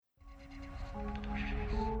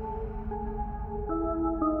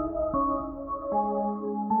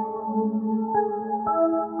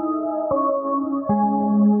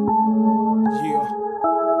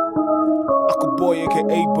AKUBWOII,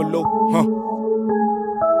 aka BOLO,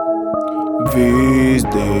 These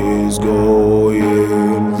days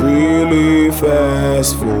going really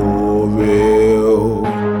fast for real.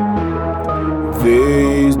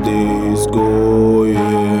 These days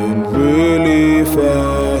going really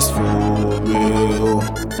fast for real.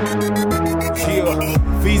 Yeah,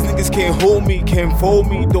 these niggas can't hold me, can't fold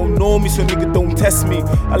me, don't know me, so nigga don't test me.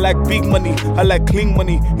 I like big money, I like clean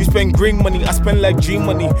money. You spend green money, I spend like G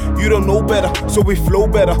money. You don't know better, so we flow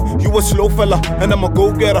better. You a slow fella, and I'm a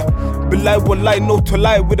go-getter. But like what lie, no to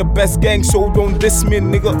lie, with the best gang, so don't diss me,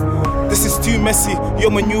 nigga. This is too messy,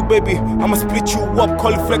 you're my new baby. I'ma split you up,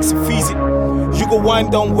 call it flex and feezy. You go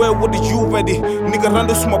wind down, where what is you ready? Nigga run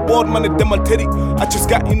this my board, man, them I'll teddy. I just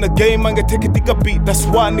got in the game, man, take a digger beat. That's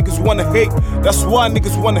why niggas wanna hate, that's why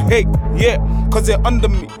niggas wanna hate. Yeah, cause they're under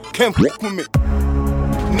me, can't fuck with me.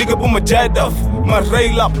 Nigga Buma Jayy Doff, my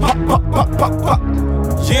raila, pop, pop, pop, pop, pop.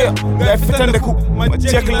 Yeah, guy fit on the cook, my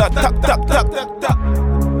jackala, tak, tak, tak, tak, tak.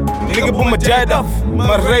 Nigga Buma Jayy Doff,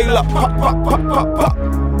 my raila, pop, pop, pop, pop, pop.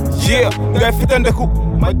 Yeah, guy fit on the cook,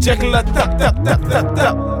 my jackala, tak, tak, tak, tak,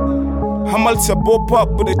 tak. Hamal sa bopa,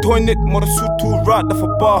 but they toilet, more suit too rat of a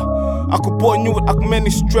bar. I could boy new with many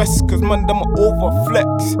stress, cause man, them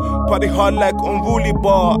overflex. Party hard like unruly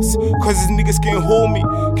bars, cause these niggas can't hold me,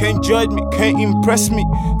 can't judge me, can't impress me,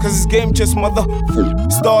 cause this game just mother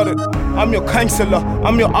started. I'm your counselor,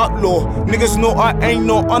 I'm your outlaw. Niggas know I ain't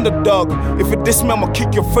no underdog. If it diss me, I'ma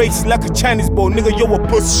kick your face like a Chinese bowl, nigga, you a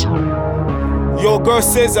pussy. Your girl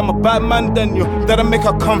says I'm a bad man than you, that I make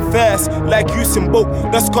her come fast like Usain Bolt.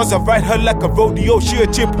 That's cause I ride her like a rodeo. She a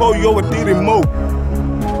chip ho, yo a diddy mo.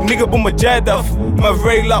 Nigga Buma Jayy Doff, my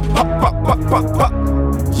raila pop pop pop pop pop.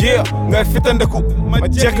 Yeah, guy fit on the cook, my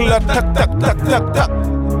jackala tak tak tak tak tak.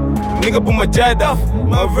 Nigga Buma Jayy Doff,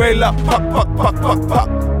 my raila pop pop pop pop pop.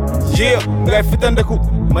 Yeah, guy fit on the cook,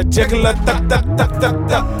 my jackala tak tak tak tak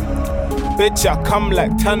tak. Bitch, I come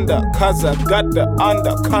like thunder, cause I got the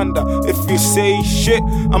anaconda. If you say shit,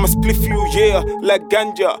 I'ma spliff you, yeah, like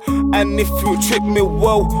ganja. And if you trick me,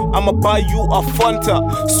 whoa, I'ma buy you a Fanta.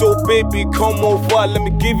 So baby, come over, let me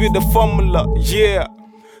give you the formula, yeah.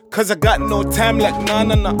 Cause I got no time like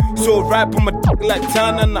na-na-na. So rap on my dick like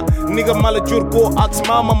ta-na-na. Nigga malajur go ask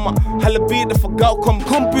my mama. Halabi the forgot come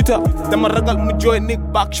computer. Dama ragal mo joy nick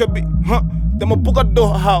back shabi, huh? Dama buka do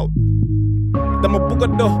how. Dama buka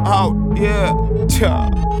do out, yeah, cha.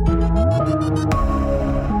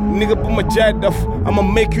 Nigga Buma Jayy Doff, I'ma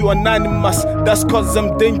make you anonymous. That's cause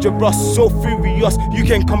I'm dangerous, so furious. You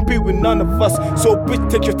can't compete with none of us. So bitch,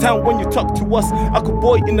 take your time when you talk to us.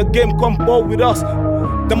 AKUBWOII in the game, come ball with us.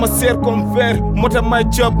 Dama ser come ver, mota my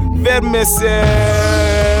job, ver me ser.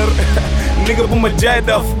 Nigga Buma Jayy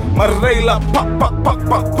Doff, my raila pop pop pop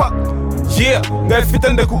pop pop. Yeah, guy fit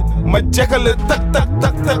on the cook, my jackala tak tak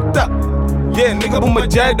tak tak tak. Yeah, nigga Buma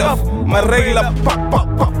Jayy Doff, my raila pop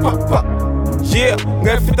pop pop pop pop. Yeah,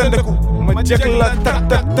 guy fit on the cook, my jackala tak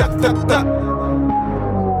tak tak tak tak.